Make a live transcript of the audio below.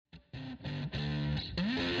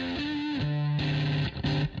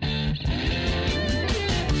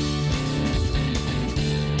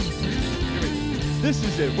This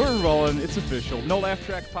is it. We're rolling. It's official. No Laugh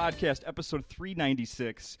Track Podcast, episode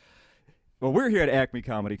 396. Well, we're here at Acme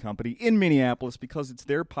Comedy Company in Minneapolis because it's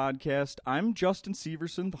their podcast. I'm Justin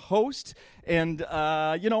Severson, the host, and,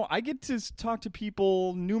 I get to talk to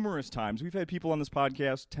people numerous times. We've had people on this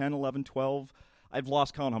podcast 10, 11, 12. I've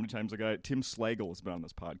lost count how many times Tim Slagle has been on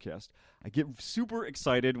this podcast. I get super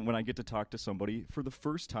excited when I get to talk to somebody for the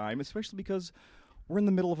first time, especially because we're in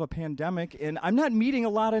the middle of a pandemic, and I'm not meeting a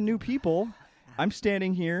lot of new people. I'm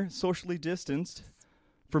standing here, socially distanced,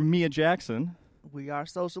 from Mia Jackson. We are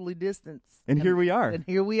socially distanced. And here we are. And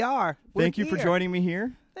here we are. Thank you for joining me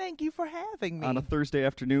here. Thank you for having me. On a Thursday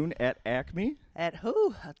afternoon at Acme. At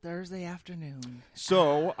who? A Thursday afternoon.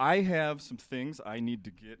 So, I have some things I need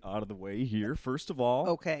to get out of the way here. First of all,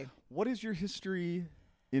 okay. What is your history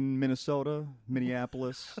in Minnesota,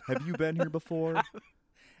 Minneapolis? Have you been here before?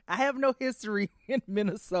 I have no history in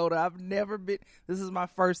Minnesota. I've never been. This is my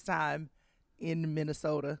first time in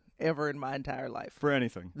Minnesota ever in my entire life. For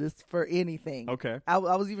anything? For anything. Okay. I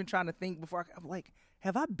was even trying to think before. I'm like,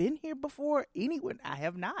 have I been here before? Anyone? I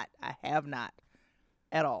have not. I have not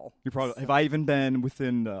at all. You're probably. Have I even been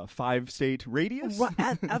within 5-state radius?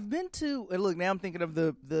 Right, I've been to. And look, now I'm thinking of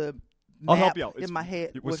the. I'll help you out. In my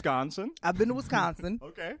head. Wisconsin? I've been to Wisconsin.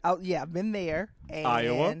 Okay. Yeah, I've been there. And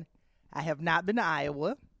Iowa? I have not been to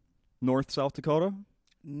Iowa. North, South Dakota?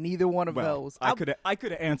 Neither one of those. I could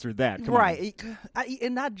have answered that. Come right.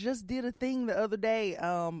 And I just did a thing the other day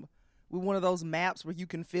with one of those maps where you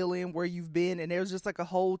can fill in where you've been, and there's just like a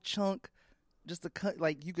whole chunk, just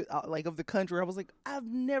like you could like of the country. I was like, I've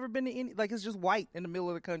never been to any. Like it's just white in the middle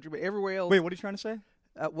of the country, but everywhere else. Wait, what are you trying to say?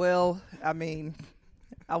 Well, I mean,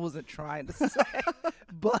 I wasn't trying to say,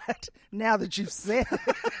 but now that you've said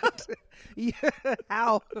it, yeah,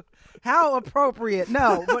 how appropriate.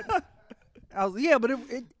 No, but. But it's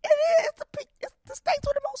the states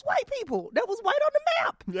with the most white people. That was white on the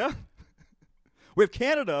map. Yeah. We have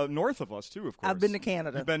Canada north of us, too, of course. I've been to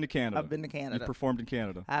Canada. You've been to Canada. I've been to Canada. You performed in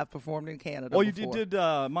Canada. I've performed in Canada before. You did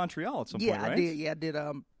Montreal at some point, right? I did. Yeah, I did.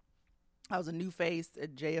 I was a new face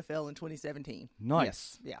at JFL in 2017. Nice.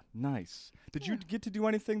 Yes. Yeah. Nice. Did you get to do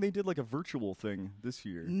anything? They did like a virtual thing this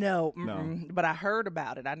year. No. But I heard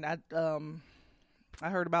about it. I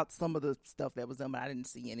heard about some of the stuff that was done, but I didn't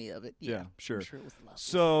see any of it. Yeah, sure. I'm sure it was lovely.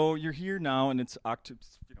 So you're here now, and it's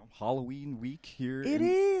Halloween week here. It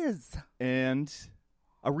is. And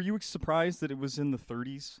were you surprised that it was in the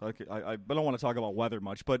 30s? I don't want to talk about weather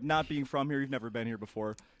much, but not being from here, you've never been here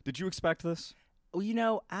before. Did you expect this?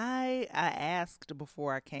 Well, I asked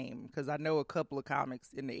before I came because I know a couple of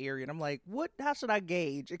comics in the area, and I'm like, how should I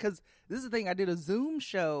gauge? Because this is the thing, I did a Zoom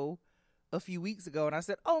show a few weeks ago, and I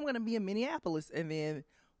said, I'm going to be in Minneapolis. And then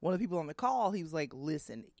one of the people on the call, he was like,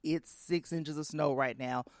 listen, it's 6 inches of snow right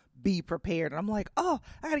now. Be prepared. And I'm like, I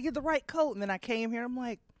got to get the right coat. And then I came here, and I'm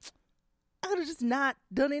like, I could have just not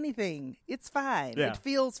done anything. It's fine. Yeah. It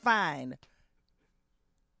feels fine.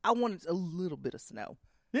 I wanted a little bit of snow.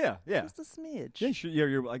 Yeah. Just a smidge. Yeah, sure. Yeah,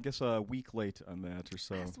 you're, I guess, a week late on that or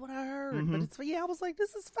so. That's what I heard. But I was like,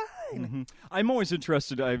 this is fine. Mm-hmm. I'm always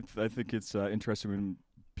interested. I think it's interesting when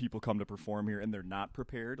people come to perform here and they're not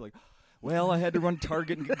prepared. Like, well, I had to run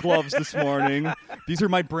Target and get gloves this morning. These are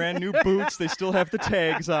my brand new boots. They still have the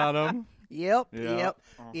tags on them. Yep. Uh-huh.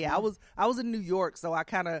 Yeah, I was in New York, so I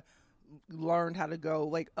kind of learned how to go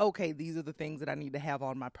like, okay, these are the things that I need to have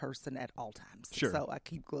on my person at all times. Sure. So I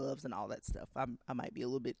keep gloves and all that stuff. I might be a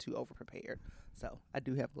little bit too over-prepared. So I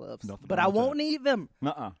do have gloves. Nothing but I wrong with won't that. need them.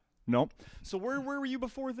 Nope. So where were you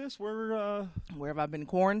before this? Where have I been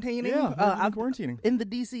quarantining? Yeah, I've been quarantining. In the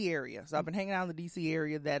D.C. area. So I've been hanging out in the D.C.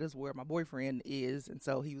 area. That is where my boyfriend is. And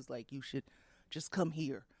so he was like, you should just come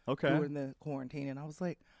here during the quarantine. And I was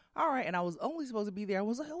like, all right. And I was only supposed to be there. I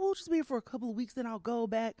was like, we'll just be here for a couple of weeks. Then I'll go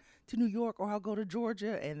back to New York or I'll go to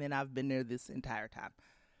Georgia. And then I've been there this entire time.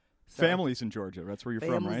 So, family's in Georgia. That's where you're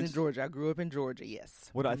from, right? Family's in Georgia. I grew up in Georgia,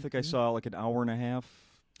 yes. I think I saw like an hour and a half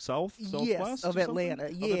southwest yes, of Atlanta.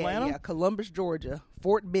 Yeah, Columbus, Georgia,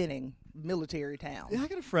 Fort Benning, military town. Yeah, I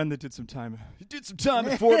got a friend that did some time. He did some time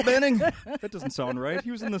at Fort Benning. That doesn't sound right. He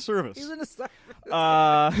was in the service. He was in the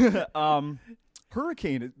service.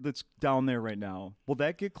 Hurricane that's down there right now. Will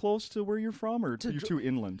that get close to where you're from, or you're too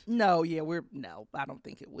inland? No, I don't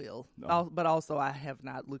think it will. No. But also, I have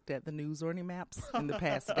not looked at the news or any maps in the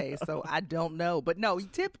past day, so I don't know. But no,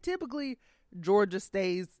 typically Georgia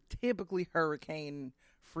stays typically hurricane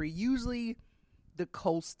free. Usually the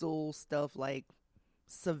coastal stuff like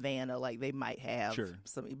Savannah, like they might have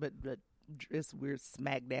some, but we're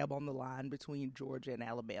smack dab on the line between Georgia and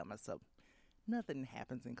Alabama, so nothing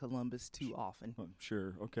happens in Columbus too often. Oh,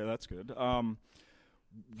 sure. Okay, that's good.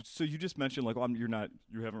 So you just mentioned like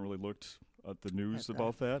you haven't really looked at the news That's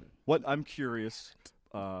about that. What I'm curious,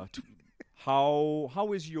 how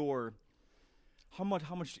is your how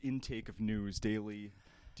much intake of news daily?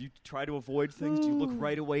 Do you try to avoid things? Do you look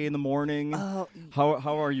right away in the morning? How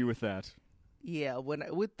are you with that? Yeah,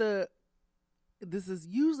 this is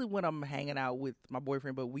usually when I'm hanging out with my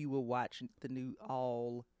boyfriend, but we will watch the news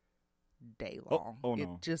all day long. Oh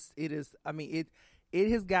no. It is. I mean, it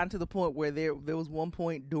has gotten to the point where there was one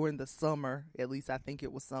point during the summer, at least I think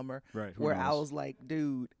it was summer, right, where I was like,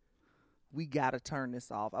 dude, we got to turn this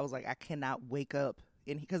off. I was like, I cannot wake up,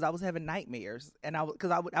 because I was having nightmares, and I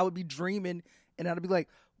would be dreaming, and I'd be like,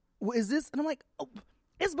 what is this? And I'm like, oh,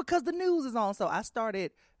 it's because the news is on. So I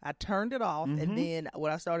turned it off, and then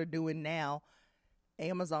what I started doing now,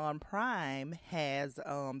 Amazon Prime has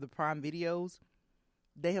the Prime videos.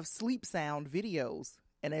 They have sleep sound videos,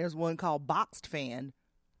 and there's one called Boxed Fan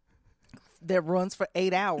that runs for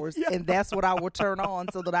 8 hours, and that's what I will turn on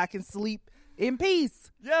so that I can sleep in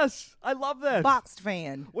peace. Yes, I love that. Boxed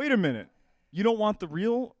Fan. Wait a minute. You don't want the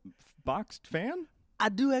real Boxed Fan? I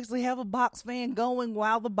do actually have a box fan going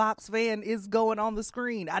while the box fan is going on the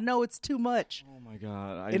screen. I know it's too much. Oh my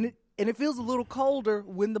God. And it feels a little colder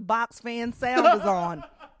when the box fan sound is on.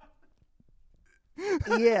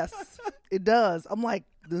 Yes, it does. I'm like,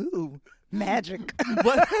 ooh, magic.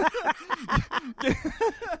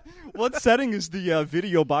 What setting is the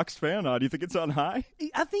video Boxed Fan on? Do you think it's on high?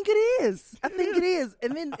 I think it is. And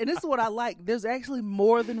this is what I like. There's actually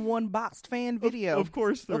more than one Boxed Fan video. Of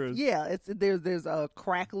course there is. Yeah, there's a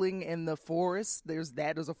crackling in the forest. There's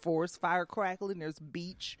a forest fire crackling. There's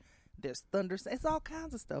beach. There's thunder. It's all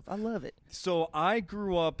kinds of stuff. I love it. So I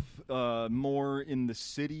grew up more in the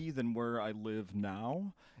city than where I live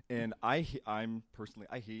now, and I'm personally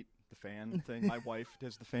I hate the fan thing. My wife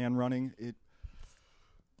has the fan running.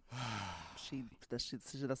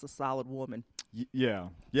 That's a solid woman. Yeah,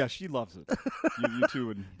 she loves it. You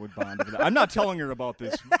two would bond over that. I'm not telling her about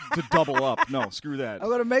this to double up. No, screw that. I'm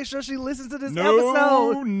gonna make sure she listens to this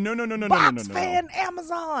episode. No. Box Fan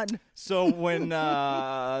Amazon. So when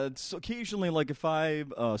so occasionally, like if I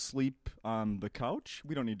sleep on the couch,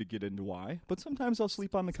 we don't need to get into why, but sometimes I'll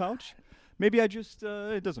sleep on the couch. Maybe I just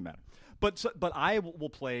it doesn't matter. But I will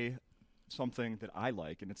play something that I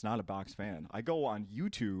like, and it's not a Box Fan. I go on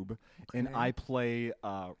YouTube and I play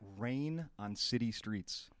Rain on City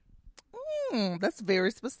Streets. That's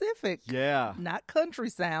very specific. Yeah. Not country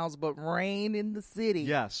sounds, but rain in the city.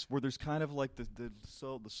 Yes, where there's kind of like the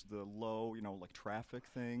low, like traffic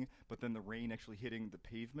thing, but then the rain actually hitting the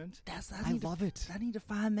pavement. I love it. I need to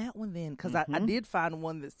find that one then, because I did find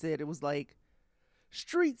one that said it was like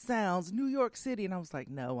street sounds, New York City, and I was like,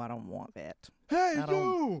 no, I don't want that. Hey,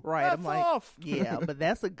 you! Right, F I'm like, off. Yeah, but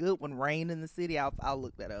that's a good one. Rain in the city. I'll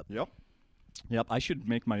look that up. Yep. I should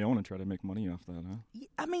make my own and try to make money off that, huh?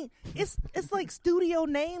 I mean, it's like studio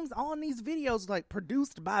names on these videos, like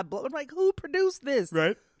produced by. I'm like, who produced this?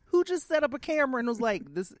 Right. Who just set up a camera and was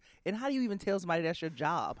like this? And how do you even tell somebody that's your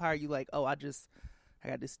job? How are you like, oh, I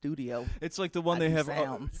got this studio. It's like the one they have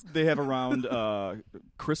around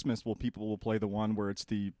Christmas. Well, people will play the one where it's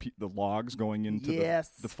the logs going into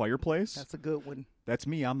the fireplace. That's a good one. That's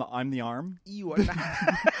me. I'm the arm. You are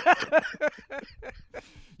not.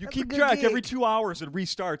 You keep track. Gig. Every 2 hours it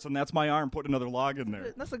restarts, and that's my arm putting another log in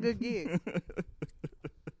there. That's a good gig.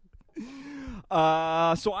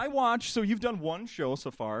 So I watched. So you've done one show so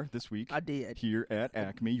far this week. I did here at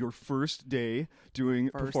Acme. Your first day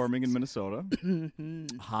performing in Minnesota.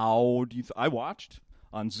 How do you? I watched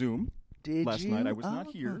on Zoom. Did last you? night? I was not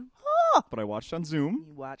here, but I watched on Zoom.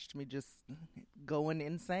 You watched me just going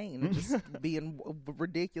insane, and just being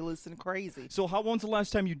ridiculous and crazy. So when's the last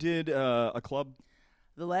time you did a club?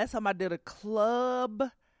 The last time I did a club,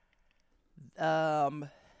 was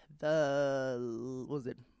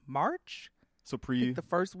it March? So the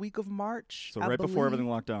first week of March. So before everything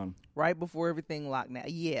locked down. Right before everything locked down.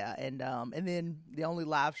 Yeah, and then the only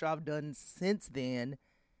live show I've done since then,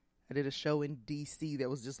 I did a show in D.C. that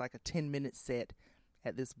was just like a 10-minute set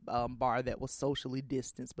at this bar that was socially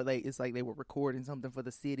distanced, but it's like they were recording something for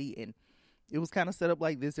the city, and it was kind of set up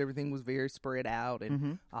like this. Everything was very spread out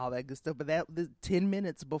and all that good stuff. But the 10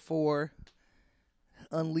 minutes before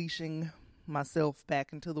unleashing myself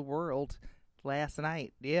back into the world last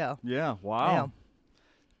night. Yeah. Yeah. Wow. Yeah.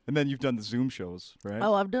 And then you've done the Zoom shows, right?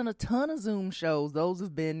 Oh, I've done a ton of Zoom shows. Those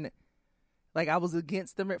have been, like, I was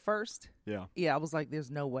against them at first. Yeah. Yeah, I was like,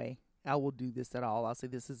 there's no way I will do this at all. I'll say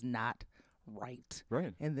this is not right.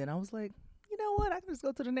 Right. And then I was like, you know what? I can just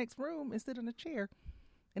go to the next room and sit in a chair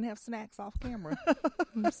and have snacks off camera.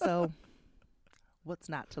 So, what's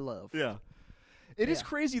not to love? Yeah. It is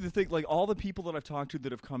crazy to think, like, all the people that I've talked to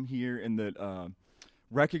that have come here and that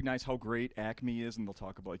recognize how great Acme is, and they'll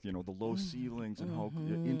talk about, the low ceilings and how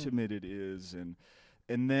intimate it is, and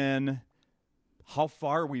then how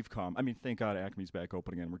far we've come. I mean, thank God Acme's back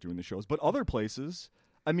open again. We're doing the shows. But other places,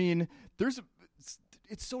 I mean,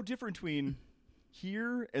 it's so different between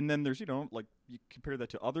here and then there's, like, you compare that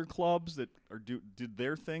to other clubs that did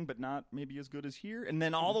their thing but not maybe as good as here, and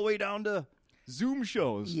then all the way down to Zoom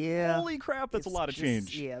shows. Yeah. Holy crap, that's a lot of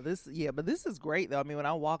change. But this is great though. I mean, when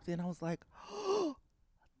I walked in, I was like, oh,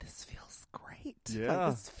 this feels great. Yeah.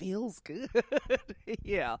 Like, this feels good.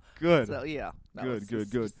 Yeah. Good. So yeah. Good.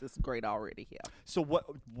 This is great already. Yeah. So what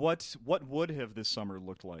would have this summer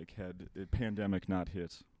looked like had the pandemic not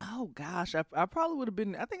hit? Oh gosh, I probably would have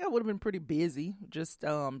been. I think I would have been pretty busy. Just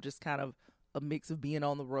kind of a mix of being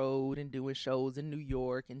on the road and doing shows in New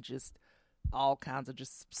York and just all kinds of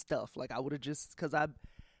just stuff. Like I would have just, because I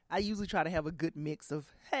usually try to have a good mix of,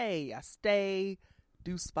 hey, I stay,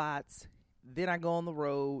 do spots, then I go on the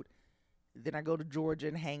road, then I go to Georgia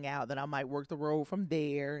and hang out, then I might work the road from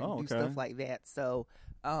there and do stuff like that. So,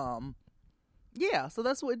 yeah, so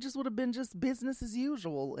that's what it just would have been, just business as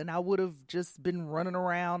usual. And I would have just been running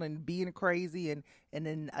around and being crazy. And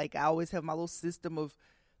then, like, I always have my little system of,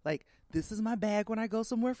 like, this is my bag when I go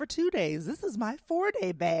somewhere for 2 days. This is my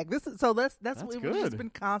 4-day bag. That's what it was, just been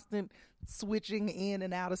constant switching in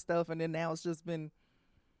and out of stuff. And then now it's just been,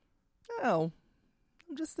 I'm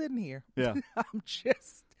just sitting here. Yeah. I'm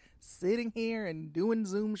just sitting here and doing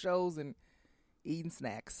Zoom shows and eating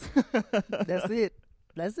snacks. That's it.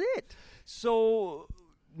 So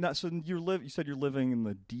you said you're living in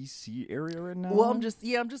the DC area right now? Well, I'm just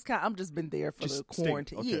been there for the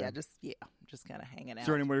quarantine. Okay. Just kind of hanging out. Is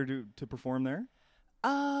there anywhere to perform there?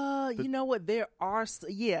 You know what? There are,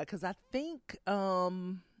 because I think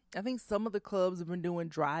some of the clubs have been doing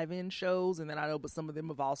drive-in shows, and then I know, but some of them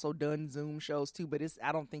have also done Zoom shows too. But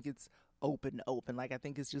I don't think it's open. Like, I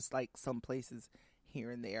think it's just like some places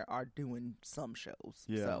here and there are doing some shows.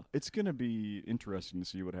 Yeah, so it's gonna be interesting to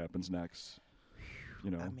see what happens next.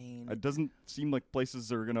 I mean, it doesn't seem like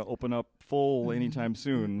places are gonna open up full anytime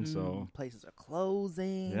soon. So places are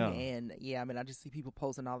closing, yeah. And I mean, I just see people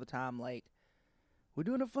posting all the time, like, we're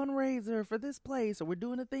doing a fundraiser for this place, or we're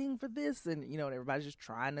doing a thing for this, and everybody's just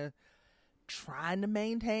trying to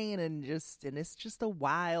maintain, and it's just a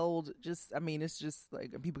wild, it's just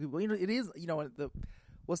like people, it is,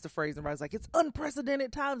 what's the phrase? Everybody's like, it's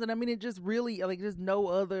unprecedented times, and I mean, it just really, like, there's no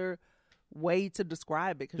other way to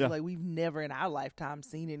describe it, because like, we've never in our lifetime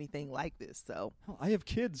seen anything like this. So I have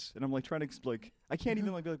kids, and I'm like trying to like, I can't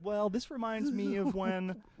even like be like, well, this reminds me of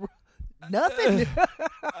when. Nothing.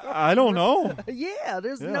 I don't know. Yeah,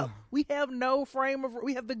 we have no frame of.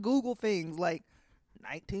 We have the Google things like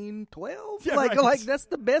 1912. Yeah, like right. that's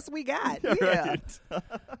the best we got. Yeah. Right.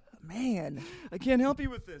 Man, I can't help you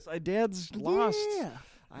with this. Dad's lost. Yeah.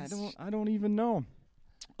 I don't even know.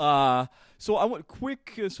 So I went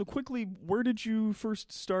quickly. Where did you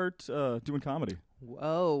first start doing comedy?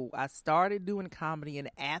 Whoa! I started doing comedy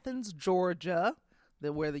in Athens, Georgia,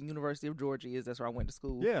 where the University of Georgia is. That's where I went to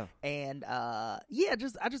school. Yeah. And I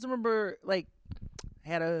just remember, like,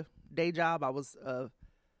 had a day job. I was a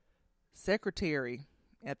secretary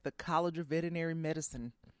at the College of Veterinary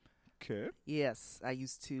Medicine. Okay. Yes, I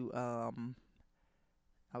used to.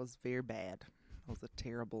 I was very bad. I was a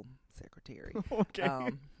terrible secretary. Okay.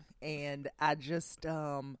 And I just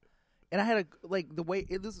and I had the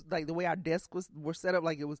way our desk were set up,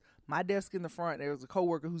 like, it was my desk in the front. There was a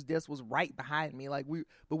coworker whose desk was right behind me. Like,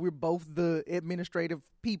 we're both the administrative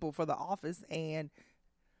people for the office, and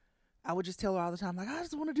I would just tell her all the time, like, I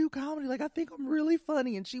just want to do comedy. Like, I think I'm really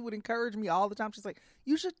funny, and she would encourage me all the time. She's like,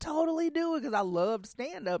 you should totally do it, because I loved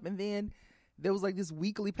stand up. And then there was like this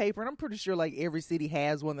weekly paper, and I'm pretty sure like every city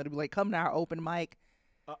has one that'd be like, come to our open mic.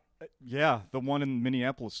 Yeah, the one in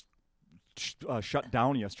Minneapolis shut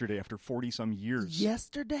down yesterday after 40-some years.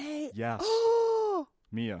 Yesterday? Yes. Oh,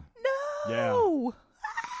 Mia. no.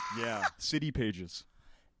 Yeah. City Pages.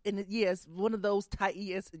 And yes, one of those tight.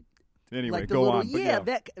 Yes. Anyway, like go on. Yeah,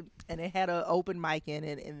 that, and it had an open mic in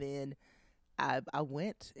it, and then I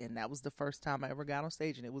went, and that was the first time I ever got on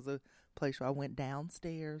stage, and it was a place where I went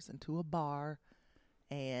downstairs into a bar.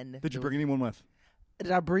 And did you bring anyone with?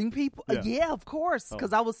 Did I bring people? Yeah, of course.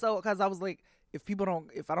 Because I was like, if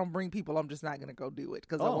I don't bring people, I'm just not going to go do it,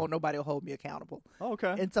 because nobody will hold me accountable. Oh,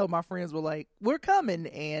 okay. And so my friends were like, we're coming.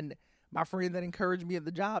 And my friend that encouraged me at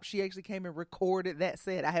the job, she actually came and recorded that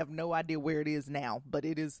set. I have no idea where it is now, but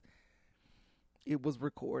it was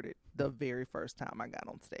recorded the very first time I got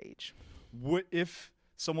on stage. What if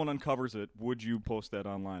someone uncovers it, would you post that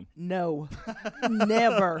online? No,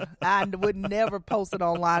 never. I would never post it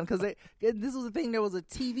online because this was the thing. There was a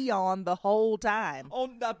TV on the whole time. Oh,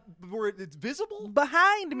 not where it's visible?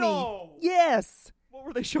 Behind me. No. Yes. What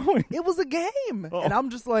were they showing? It was a game. Oh. And I'm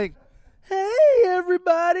just like, hey,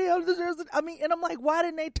 everybody. And I'm like, why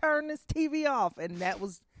didn't they turn this TV off? And I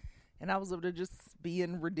was over there just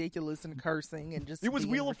being ridiculous and cursing and just. It was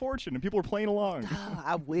Wheel of Fortune, and people were playing along.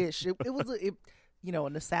 I wish. It was,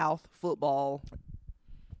 in the South, football,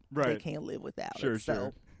 Right. they can't live without Sure, it.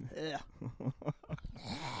 So,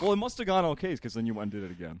 Well, it must have gone okay because then you went and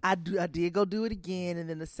did it again. I did go do it again, and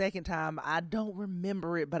then the second time, I don't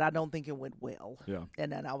remember it, but I don't think it went well. Yeah.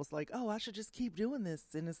 And then I was like, oh, I should just keep doing this,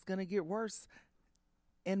 and it's going to get worse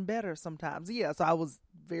and better sometimes. Yeah, so I was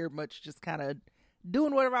very much just kind of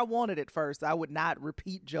doing whatever I wanted at first. I would not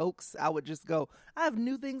repeat jokes. I would just go, I have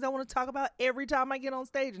new things I want to talk about every time I get on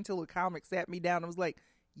stage, until a comic sat me down and was like,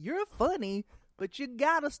 you're funny, but you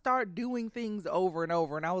got to start doing things over and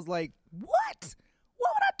over. And I was like, what? Why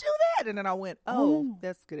would I do that? And then I went, oh,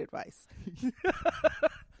 that's good advice.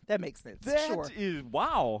 That makes sense. Sure. That is,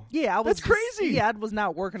 wow. Yeah, That's crazy. Yeah, I was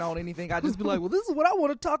not working on anything. I'd just be like, well, this is what I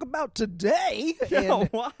want to talk about today. Yeah, And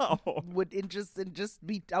wow. I would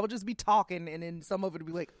just be talking, and then some of it would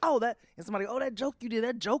be like, oh, that, and somebody, oh, that joke you did,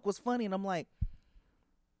 that joke was funny. And I'm like,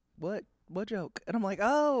 what joke? And I'm like,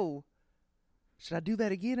 oh, should I do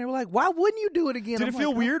that again? And they were like, why wouldn't you do it again? Did I'm it feel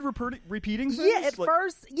like, weird repeating things? Yeah, at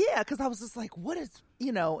first, yeah, because I was just like, what is,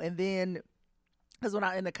 and then, because when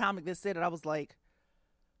in the comic that said it, I was like,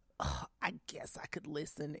 oh, I guess I could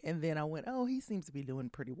listen. And then I went, oh, he seems to be doing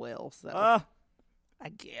pretty well, so I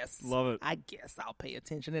guess. Love it. I guess I'll pay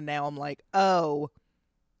attention. And now I'm like, oh,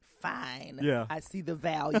 fine. Yeah. I see the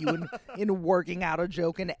value in working out a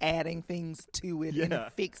joke and adding things to it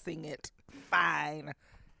and fixing it. Fine.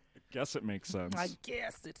 Guess it makes sense. I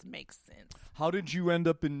guess it makes sense. How did you end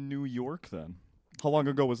up in New York then? How long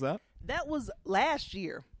ago was that? That was last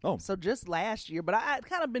year. Oh. So just last year. But I'd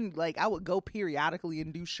kind of been like, I would go periodically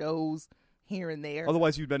and do shows here and there.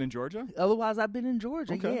 Otherwise, you'd been in Georgia? Otherwise, I've been in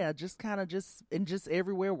Georgia. Okay. Yeah, just kind of just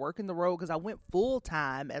everywhere working the road, because I went full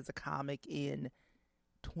time as a comic in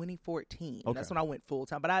 2014. Okay. That's when I went full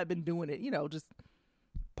time. But I had been doing it, just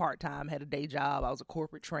part time, had a day job. I was a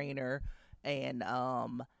corporate trainer. And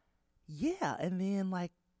yeah, and then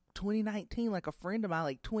like 2019, like a friend of mine,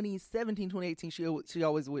 like 2017, 2018, she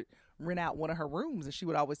always would rent out one of her rooms, and she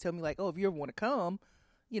would always tell me like, oh, if you ever want to come,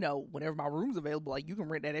 whenever my room's available, like you can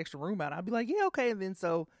rent that extra room out. I'd be like, yeah, okay. And then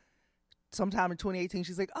so sometime in 2018,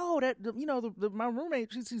 she's like, oh, that, my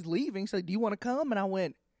roommate, she's leaving. She's like, do you want to come? And I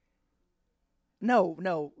went, no.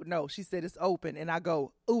 She said it's open. And I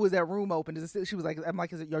go, oh, is that room open? She was like, I'm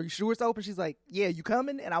like, are you sure it's open? She's like, yeah, you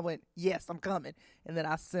coming? And I went, yes, I'm coming. And then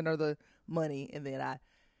I sent her the money, and then I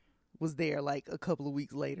was there like a couple of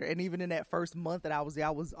weeks later. And even in that first month that I was there, I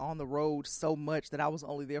was on the road so much that I was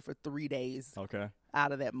only there for 3 days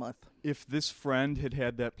out of that month. If this friend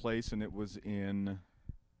had that place and it was in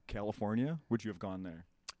California, would you have gone there?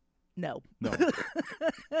 No. No.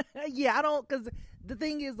 Yeah, I don't, because the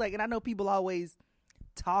thing is, like, and I know people always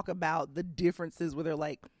talk about the differences where they're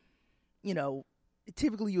like,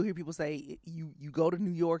 typically you'll hear people say you go to New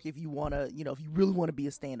York if you want to, if you really want to be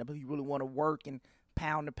a stand-up, if you really want to work and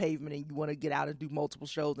pound the pavement and you want to get out and do multiple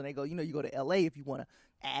shows. And they go, you go to LA if you want to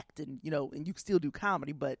act and, and you can still do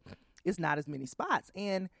comedy, but it's not as many spots.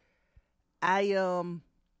 And I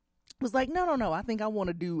was like, no. I think I want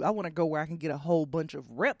to go where I can get a whole bunch of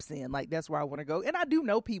reps in. Like, that's where I want to go. And I do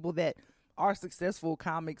know people that are successful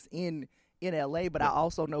comics in LA, but I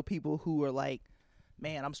also know people who are like,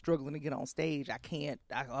 man, I'm struggling to get on stage. I've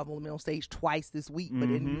only been on stage twice this week, but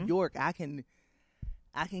in New York, I can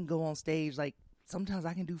go on stage. Like, sometimes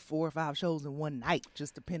I can do 4 or 5 shows in one night,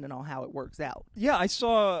 just depending on how it works out. Yeah, I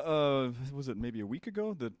saw, was it maybe a week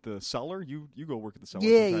ago, the Cellar? You go work at the Cellar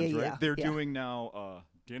sometimes, right? Yeah. They're doing now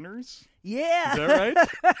dinners? Yeah. Is that right?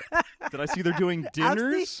 Did I see they're doing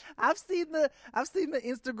dinners? I've seen the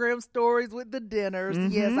Instagram stories with the dinners.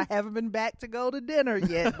 Yes, I haven't been back to go to dinner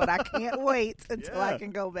yet, but I can't wait until I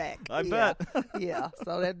can go back. I bet. Yeah.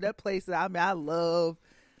 So that place, I love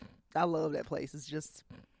that place. It's just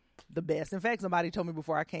the best. In fact, somebody told me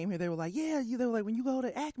before I came here, they were like, they were like, when you go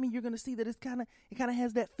to Acme, you're going to see that it kind of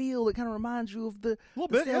has that feel. It kind of reminds you of the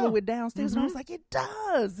Cellar with downstairs. And I was like, it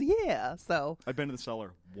does. Yeah. So I've been to the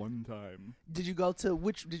Cellar one time. Did you go to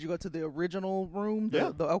the original room?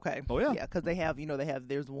 Yeah. Okay. Oh yeah. Yeah. Cause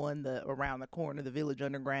there's one around the corner, the Village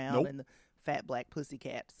Underground and the Fat Black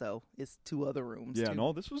Pussycat. So it's 2 other rooms. Yeah. too.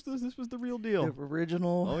 No, this was the real deal. The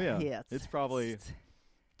original. Oh yeah. Yeah. It's probably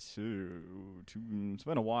It's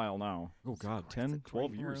been a while now. Oh God, It's a 10, great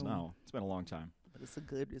 12 years room. now. It's been a long time. But it's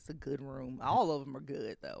a good room. All of them are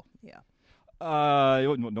good though. Yeah.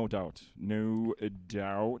 No doubt. No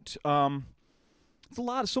doubt.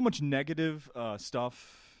 It's so much negative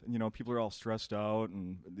stuff. You know, people are all stressed out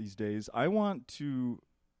and these days. I want to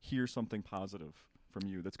hear something positive from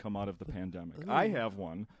you that's come out of the pandemic. Ooh. I have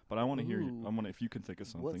one, but I want to hear you. Ooh. I want if you can think of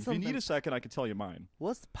something. What's If you need something- a second, I can tell you mine.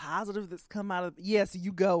 What's positive that's come out of? Yes,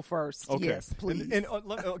 you go first. Okay. Yes, please.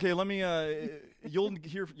 Let me.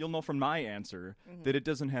 You'll know from my answer that it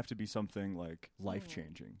doesn't have to be something like life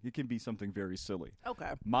changing. It can be something very silly.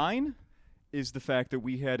 Okay. Mine is the fact that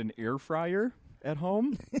we had an air fryer at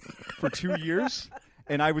home for 2 years,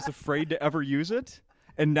 and I was afraid to ever use it,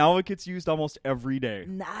 and now it gets used almost every day.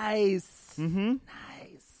 Nice. Mm-hmm.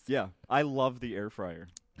 Nice. Yeah, I love the air fryer.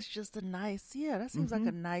 It's just a nice. Yeah, that seems like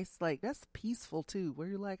a nice. Like that's peaceful too. Where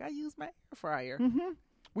you're like, I use my air fryer.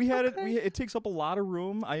 We had Okay. it. It takes up a lot of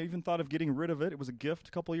room. I even thought of getting rid of it. It was a gift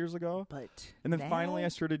a couple of years ago. But And then now, finally I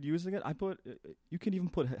started using it. You can even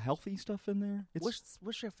put healthy stuff in there.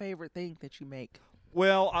 what's your favorite thing that you make?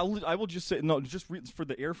 Well, I will just say for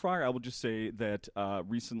the air fryer. I will just say that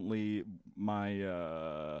recently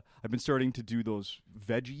I've been starting to do those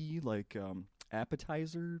veggie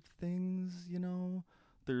appetizer things. You know,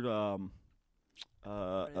 they're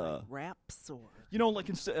Are they like wraps or you know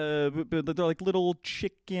they're like little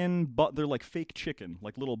chicken, but they're like fake chicken,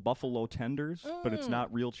 like little buffalo tenders, but it's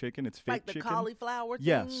not real chicken. It's fake like the chicken. cauliflower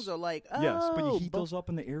Yes. things or like Yes, but you oh, heat those up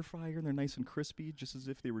in the air fryer and they're nice and crispy, just as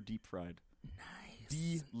if they were deep fried.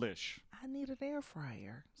 Nice. Delish. I need an air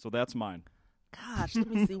fryer. So that's mine. Gosh, let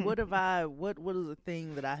me see. What have I? What is a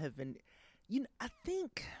thing that I have been? I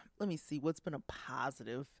think. Let me see. What's been a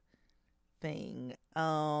positive thing?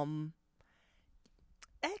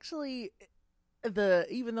 Actually,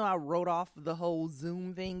 even though I wrote off the whole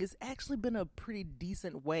Zoom thing, it's actually been a pretty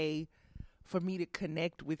decent way for me to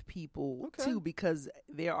connect with people too. Because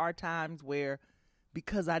there are times where,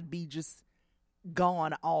 because I'd be just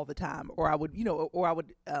gone all the time, or I would,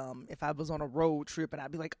 if I was on a road trip and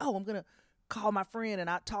I'd be like, oh, I'm gonna call my friend and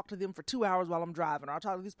I talk to them for 2 hours while I'm driving, or I'll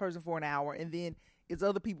talk to this person for an hour, and then it's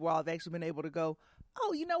other people where I've actually been able to go,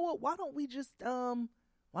 oh, you know what? Why don't we just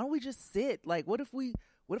sit? Like, what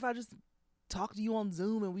if I just talk to you on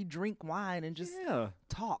Zoom and we drink wine and just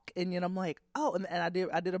talk? And then I'm like, oh, and I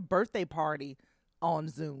did a birthday party on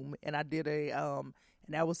Zoom, and I did and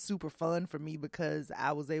that was super fun for me because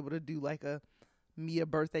I was able to do like a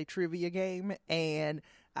birthday trivia game, and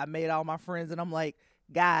I made all my friends, and I'm like,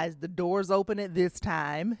 guys, the doors open at this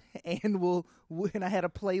time, and and I had a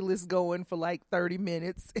playlist going for like 30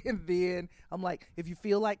 minutes, and then I'm like, if you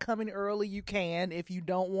feel like coming early, you can. If you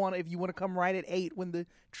want to come right at 8 when the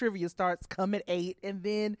trivia starts, come at 8. And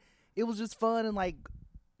then it was just fun, and like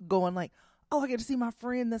going like, oh, I get to see my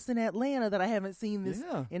friend that's in Atlanta that I haven't seen this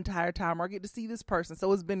entire time, or I get to see this person.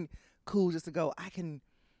 So it's been cool just to go, I can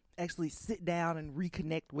actually sit down and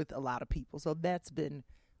reconnect with a lot of people. So that's been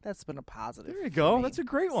a positive. There you go. for me. That's a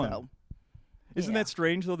great one. So, Isn't that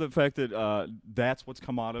strange though? The fact that that's what's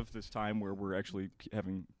come out of this time where we're actually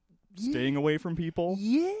staying away from people.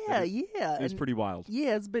 Yeah. It's And pretty wild.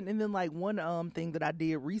 yeah, it's been, and then like one thing that I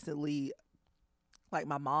did recently, like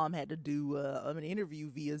my mom had to do an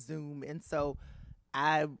interview via Zoom, and so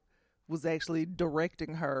I was actually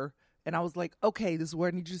directing her, and I was like, okay, this is where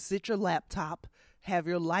I need you to sit your laptop, have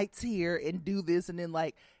your lights here, and do this, and then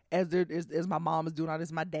like as my mom is doing all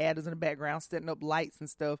this, my dad is in the background setting up lights and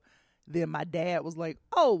stuff. Then my dad was like,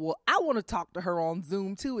 oh, well, I want to talk to her on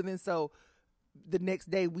Zoom too. And then so the next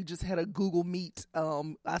day we just had a Google Meet.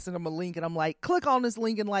 I sent him a link, and I'm like, click on this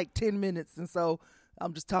link in like 10 minutes. And so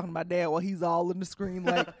I'm just talking to my dad while he's all in the screen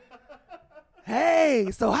like, hey,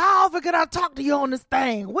 so how often can I talk to you on this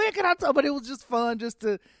thing? When can I talk? But it was just fun just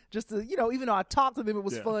to even though I talked to them, it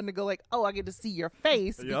was fun to go like, oh, I get to see your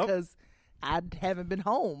face because I haven't been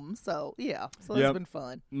home. So it's been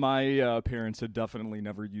fun. My parents had definitely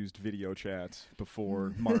never used video chat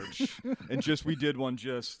before March, and we did one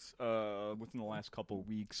within the last couple of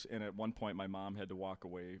weeks. And at one point, my mom had to walk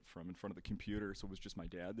away from in front of the computer, so it was just my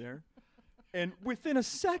dad there. And within a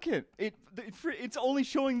second, it's only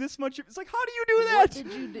showing this much. It's like, how do you do that? What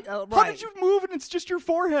did you do? How did you move and it's just your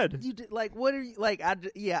forehead? You did, like, what are you like?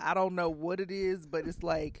 I don't know what it is, but it's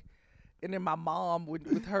like. And then my mom,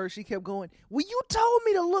 with her, she kept going, well, you told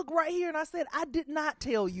me to look right here. And I said, I did not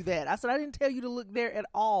tell you that. I said, I didn't tell you to look there at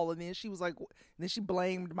all. And then she was like, then she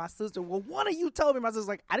blamed my sister. Well, one of you told me. My sister's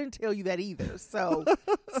like, I didn't tell you that either. So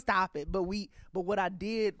stop it. But what I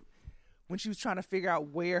did when she was trying to figure out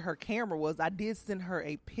where her camera was, I did send her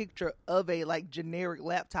a picture of a like generic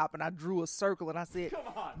laptop, and I drew a circle and I said,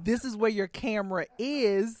 "This is where your camera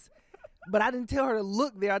is." But I didn't tell her to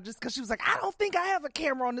look there. Because she was like, "I don't think I have a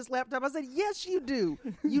camera on this laptop." I said, "Yes, you do.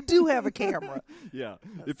 You do have a camera." Yeah.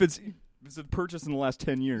 If it's a purchase in the last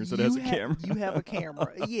 10 years, it has a camera. You have a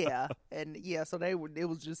camera. Yeah. And yeah, so it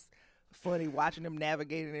was just funny watching them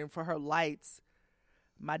navigating. And for her lights,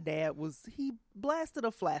 my dad he blasted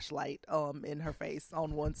a flashlight in her face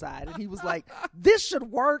on one side, and he was like, "This should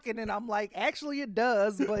work." And then I'm like, "Actually it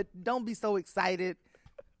does, but don't be so excited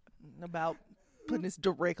about putting this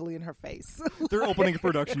directly in her face." They're opening a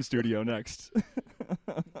production studio next.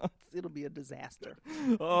 It'll be a disaster.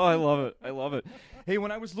 Oh, I love it. Hey,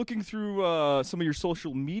 when I was looking through some of your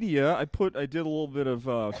social media, I did a little bit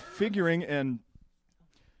of figuring, and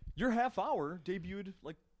your half hour debuted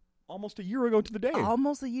like almost a year ago to the day.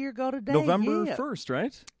 Almost a year ago today. November 1st,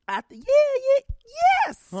 right?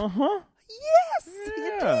 Yes. Uh-huh. Yes,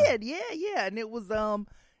 Yeah. it did. Yeah. And it was I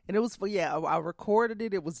recorded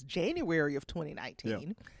it. It was January of 2019. Yeah.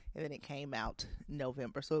 And then it came out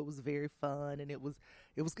November. So it was very fun, and it was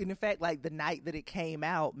in fact like the night that it came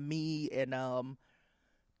out, me and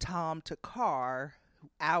Tom Takar,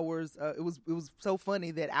 it was so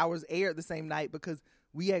funny that ours aired the same night because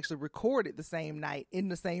we actually recorded the same night in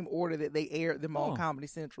the same order that they aired them on Comedy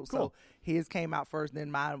Central. Cool. So his came out first,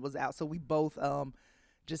 then mine was out. So we both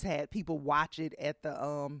just had people watch it at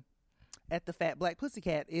the Fat Black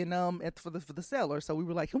Pussycat for the Cellar. So we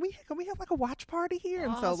were like, can we have like a watch party here?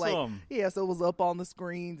 And so like, yeah, so it was up on the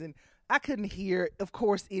screens, and I couldn't hear, of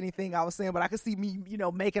course, anything I was saying, but I could see me,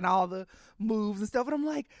 making all the moves and stuff. And I'm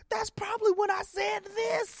like, that's probably when I said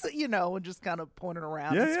this, and just kind of pointing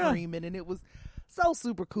around and screaming. And it was so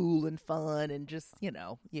super cool and fun, and just,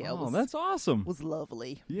 that's awesome. It was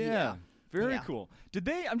lovely. Yeah. Very cool.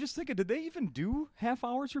 I'm just thinking, did they even do half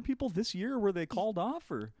hours for people this year? Or were they called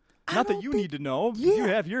off, or? Not that you need to know. Yeah. You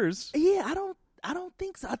have yours. Yeah, I don't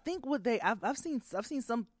think so. I think what I've seen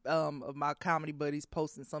some of my comedy buddies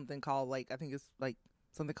posting something called I think it's like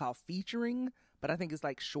something called featuring, but I think it's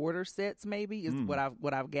like shorter sets maybe is what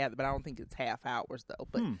I've gathered, but I don't think it's half hours though.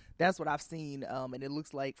 But that's what I've seen, and it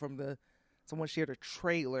looks like someone shared a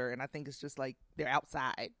trailer, and I think it's just like they're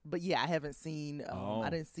outside. But yeah, I haven't seen. I don't know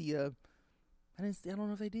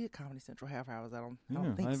if they did Comedy Central half hours. I don't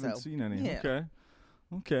think so. I haven't seen any. Yeah.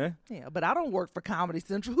 Okay. Yeah, but I don't work for Comedy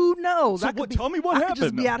Central. Who knows? So tell me what happened. I could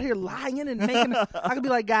just be out here lying and making. I could be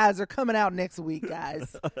like, guys, they're coming out next week,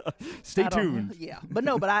 guys. Stay tuned. Yeah, but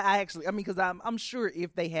no, but I actually, because I'm sure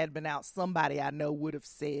if they had been out, somebody I know would have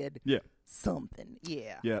said something.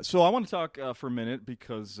 Yeah. Yeah. So I want to talk for a minute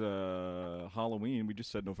because Halloween. We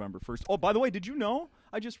just said November 1st. Oh, by the way, did you know?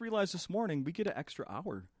 I just realized this morning we get an extra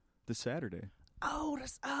hour this Saturday. You're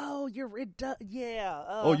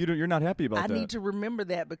not happy about that. I need to remember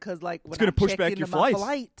that because when it's gonna push back your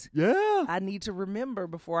flight, yeah, I need to remember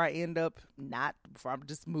before I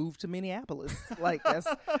just move to Minneapolis. I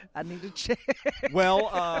need to check.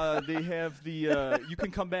 Well, they have the you can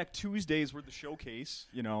come back Tuesdays with the showcase.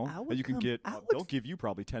 You can get. They'll give you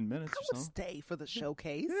probably 10 minutes. I would stay for the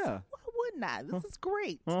showcase. Yeah, why wouldn't I? This is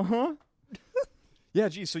great. Yeah,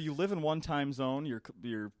 geez, so you live in one time zone, your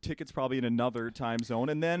ticket's probably in another time zone,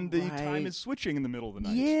 and then the time is switching in the middle of the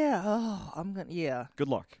night. Yeah. Good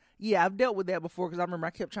luck. Yeah, I've dealt with that before because I remember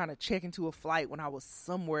I kept trying to check into a flight when I was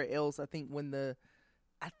somewhere else. I think it was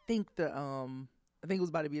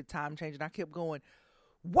about to be a time change, and I kept going,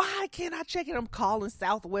 why can't I check it? I'm calling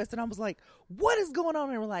Southwest, and I was like, what is going on?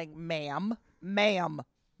 And they were like, ma'am,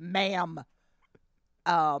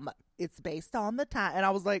 it's based on the time. And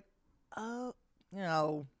I was like, all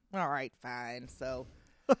right, fine. So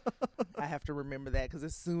I have to remember that because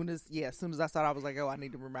as soon as I saw it, I was like, I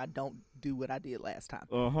need to remember I don't do what I did last time.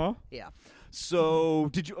 Yeah.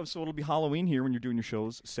 So so it'll be Halloween here when you're doing your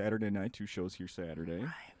shows Saturday night, 2 shows here Saturday.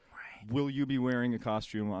 Right. Will you be wearing a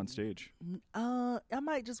costume on stage? I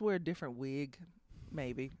might just wear a different wig.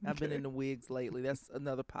 Maybe. I've been into wigs lately. That's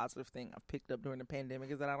another positive thing I've picked up during the pandemic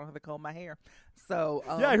is that I don't have to comb my hair. So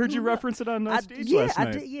I heard you reference it on stage last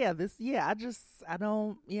night. I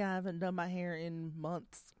haven't done my hair in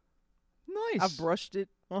months. Nice. I've brushed it.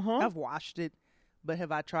 I've washed it. But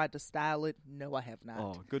have I tried to style it? No, I have not.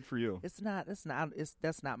 Oh, good for you. That's not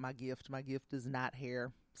my gift. My gift is not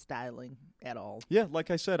hair styling at all. Yeah, like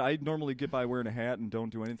I said, I normally get by wearing a hat and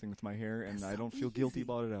don't do anything with my hair, and I don't feel guilty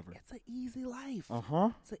about it ever. It's an easy life.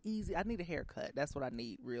 I need a haircut. That's what I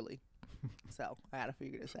need, really. So I got to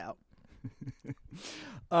figure this out.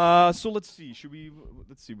 So let's see. We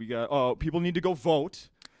got people need to go vote.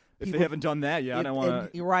 If they haven't done that yet, I want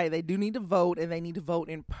to. You're right. They do need to vote, and they need to vote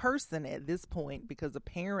in person at this point because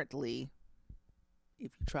apparently,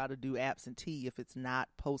 if you try to do absentee, if it's not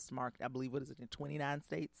postmarked, I believe, what is it, in 29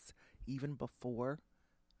 states, even before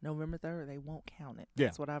November 3rd, they won't count it. Yeah.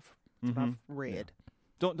 That's what I've read.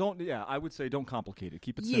 Yeah. Don't. Yeah, I would say don't complicate it.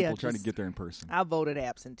 Keep it simple. Try to get there in person. I voted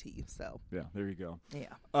absentee, so. Yeah, there you go.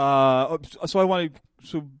 Yeah. So I want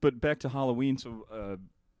to. But back to Halloween. So, how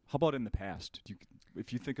about in the past?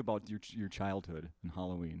 If you think about your childhood and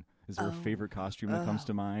Halloween, is there a favorite costume that comes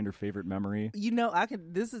to mind or favorite memory?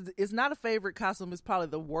 It's not a favorite costume. It's probably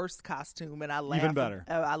the worst costume, and I laugh. Even better.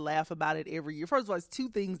 I laugh about it every year. First of all, it's two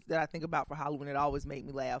things that I think about for Halloween that always make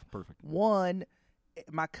me laugh. Perfect. One,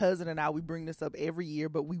 my cousin and I, we bring this up every year,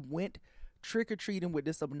 but we went trick-or-treating with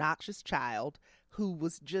this obnoxious child who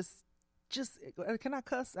was just can I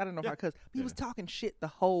cuss? I don't know if I cuss. He was talking shit the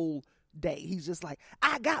whole day. He's just like,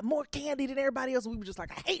 I got more candy than everybody else. We were just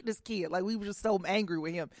like, I hate this kid. Like, we were just so angry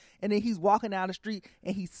with him. And then he's walking down the street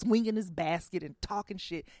and he's swinging his basket and talking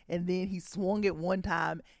shit. And then he swung it one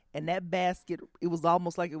time, and that basket, it was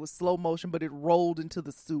almost like it was slow motion, but it rolled into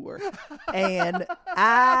the sewer. And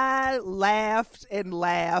I laughed, and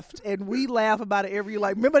we laugh about it every year.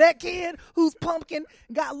 Like, remember that kid whose pumpkin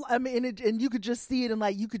got, and you could just see it, and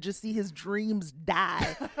like, you could just see his dreams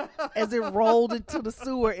die as it rolled into the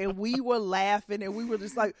sewer. And we were laughing, and we were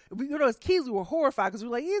just like, as kids, we were horrified because we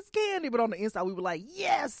were like, it's candy. But on the inside, we were like,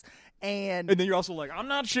 yes. And then you're also like, I'm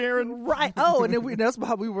not sharing. Right. Oh, and then that's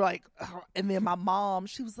why we were like, and then my mom,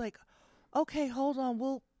 she was like, okay, hold on.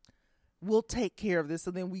 We'll take care of this. So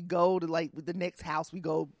then we go to like the next house, we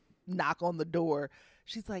go knock on the door.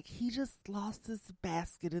 She's like, he just lost his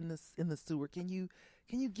basket in the sewer. Can you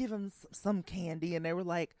give him some candy? And they were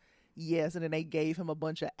like, yes. And then they gave him a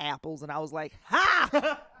bunch of apples. And I was like,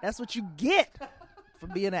 ha, that's what you get for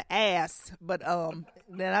being an ass. But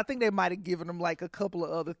then I think they might have given him like a couple of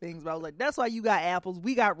other things, but I was like, that's why you got apples,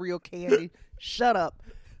 we got real candy. Shut up.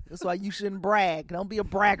 That's why you shouldn't brag. Don't be a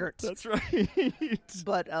braggart. That's right.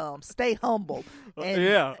 But stay humble.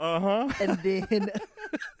 And, and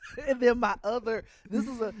then my other,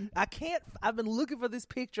 I've been looking for this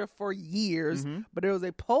picture for years, but there was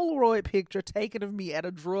a Polaroid picture taken of me at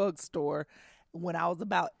a drugstore when I was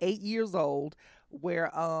about 8 years old,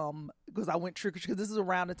 where because I went trick-or-treating, because this is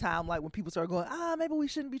around the time like when people started going, maybe we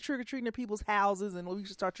shouldn't be trick-or-treating at people's houses, and we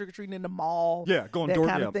should start trick-or-treating in the mall. Yeah, going that door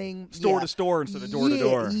kind of thing. Store to store instead of door to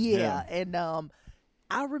door. Yeah. And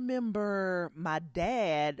I remember my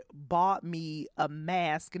dad bought me a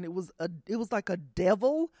mask, and it was like a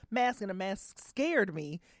devil mask, and the mask scared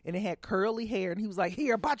me, and it had curly hair, and he was like,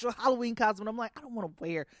 here, I bought you a Halloween costume. And I'm like, I don't want to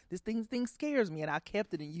wear this thing scares me. And I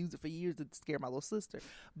kept it and used it for years to scare my little sister.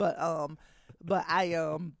 But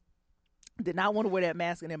I did not want to wear that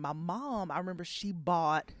mask. And then my mom, I remember she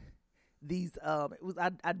bought these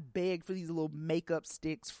I begged for these little makeup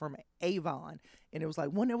sticks from Avon, and it was like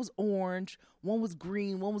one that was orange, one was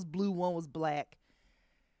green, one was blue, one was black.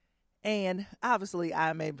 And obviously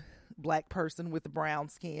I'm a black person with brown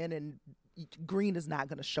skin, and green is not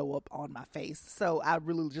going to show up on my face, so I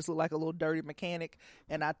really just look like a little dirty mechanic.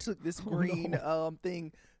 And I took this green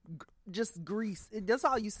thing, just grease. That's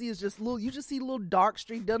all you see is just little. You just see a little dark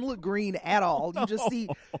streak. Doesn't look green at all. You just see,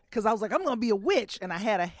 because I was like, I'm gonna be a witch, and I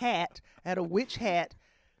had a witch hat.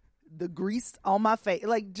 The grease on my face,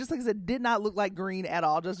 just like I said, did not look like green at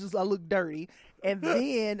all. Just I looked dirty, and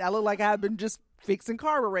then I looked like I've been just fixing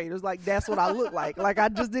carburetors. Like, that's what I look like. Like, I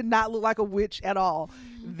just did not look like a witch at all.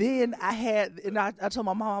 Then I told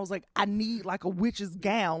my mom, I was like, I need like a witch's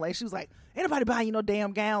gown. Like, she was like, ain't nobody buying you no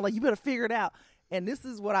damn gown. Like, you better figure it out. And this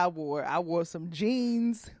is what I wore. I wore some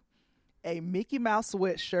jeans, a Mickey Mouse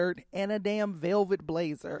sweatshirt, and a damn velvet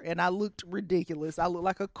blazer. And I looked ridiculous. I looked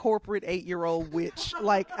like a corporate 8-year-old witch.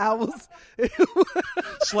 Like, I was...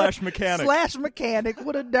 Slash mechanic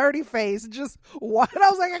with a dirty face. Just what? I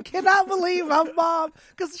was like, I cannot believe my mom,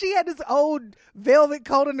 because she had this old velvet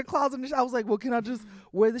coat in the closet. And I was like, well, can I just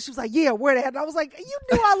wear this? She was like, yeah, wear that. And I was like, you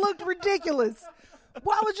knew I looked ridiculous.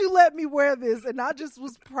 Why would you let me wear this? And I just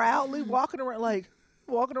was proudly walking around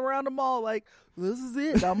the mall like, this is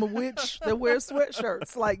it. I'm a witch that wears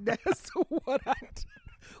sweatshirts. Like, that's what I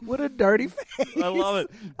do. With a dirty face. I love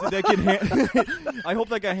it. Did that get I hope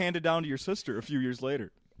that got handed down to your sister a few years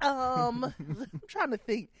later. I'm trying to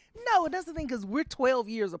think. No, that's the thing, because we're 12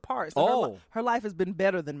 years apart. So her life has been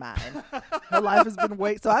better than mine. Her life has been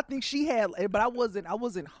so I think she had, but I wasn't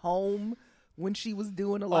home when she was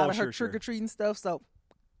doing a lot of her trick-or-treating stuff. So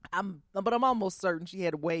I'm almost certain she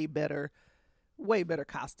had way better way better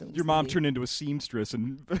costumes. Your mom turned into a seamstress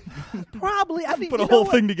and probably. I mean, put a whole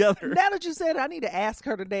thing together. Now that you said it, I need to ask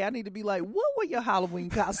her today. I need to be like, what were your Halloween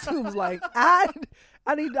costumes like? I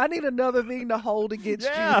need another thing to hold against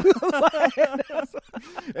you.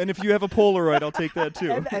 And if you have a Polaroid, I'll take that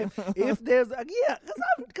too. And if there's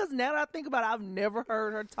because now that I think about it, I've never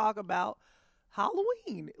heard her talk about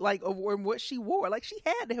Halloween, like, or what she wore. Like, she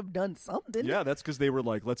had to have done something. Yeah, that's because they were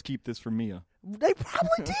like, let's keep this for Mia. They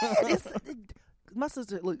probably did. My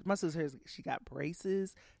sister, she got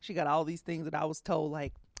braces. She got all these things that I was told,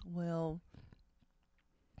 like, well,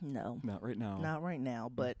 no. Not right now. Not right now,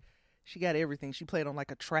 but she got everything. She played on,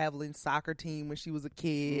 like, a traveling soccer team when she was a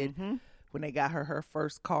kid. Mm-hmm. When they got her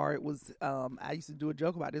first car, it was, I used to do a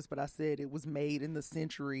joke about this, but I said it was made in the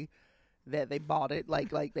century that they bought it.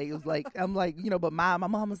 Like they was like, I'm like, but my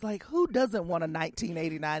mom was like, who doesn't want a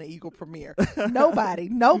 1989 Eagle Premier? Nobody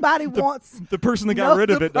wants. The person that got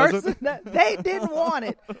rid of it doesn't. They didn't want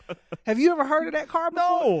it. Have you ever heard of that car before?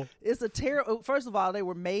 No. It's a terrible. First of all, they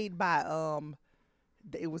were made by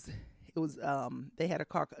they had a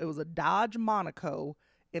car. It was a Dodge Monaco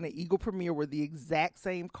and an Eagle Premier were the exact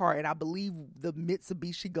same car, and I believe the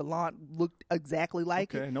Mitsubishi Galant looked exactly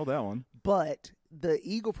like it. Okay, I know that one. But the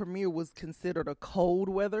Eagle Premier was considered a cold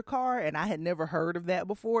weather car, and I had never heard of that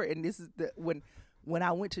before. And this is when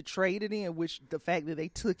I went to trade it in, which the fact that they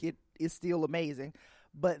took it is still amazing.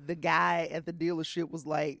 But the guy at the dealership was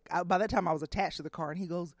like, by that time I was attached to the car, and he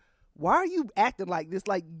goes, why are you acting like this?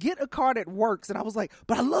 Like, get a car that works. And I was like,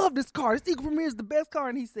 but I love this car. This Eagle Premier is the best car.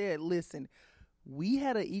 And he said, listen, we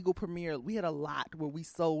had an Eagle Premier. We had a lot where we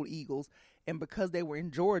sold Eagles. And because they were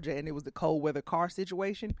in Georgia and it was the cold weather car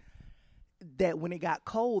situation, that when it got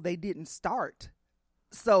cold, they didn't start.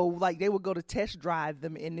 So, like, they would go to test drive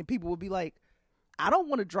them, and then people would be like, I don't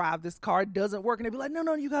want to drive this car. It doesn't work. And they'd be like,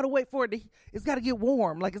 no, you got to wait for it. It's got to get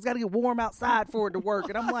warm. Like, it's got to get warm outside for it to work.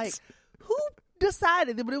 And I'm like, who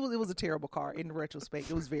decided? But it was a terrible car in retrospect.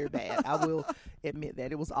 It was very bad. I will admit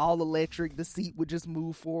that. It was all electric. The seat would just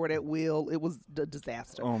move forward at will. It was a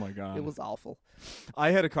disaster. Oh, my God. It was awful. I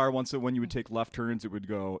had a car once that when you would take left turns,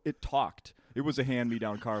 it talked. It was a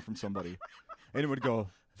hand-me-down car from somebody. And it would go,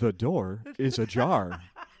 the door is ajar.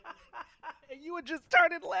 And you would just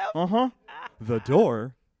turn it left? Uh-huh. The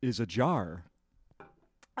door is ajar.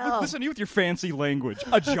 Oh. Listen to you with your fancy language.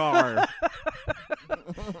 Ajar.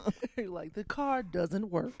 Like, the car doesn't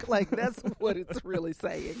work. Like, that's what it's really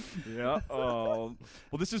saying. Yeah. Well,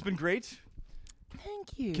 this has been great.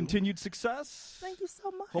 Thank you. Continued success. Thank you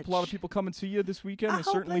so much. Hope a lot of people come and see you this weekend. They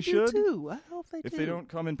certainly I should. Too. I hope they do. If they don't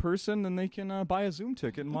come in person, then they can buy a Zoom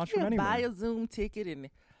ticket and watch from anywhere. Buy a Zoom ticket, and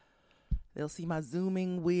they'll see my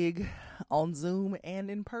Zooming wig on Zoom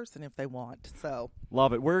and in person if they want. So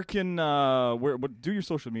love it. Where can do your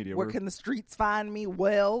social media? Where can the streets find me?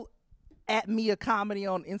 Well, at Mia Comedy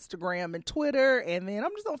on Instagram and Twitter, and then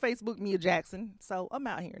I'm just on Facebook, Mia Jackson. So I'm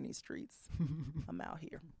out here in these streets. I'm out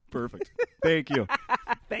here. Perfect. Thank you.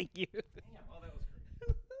 Thank you.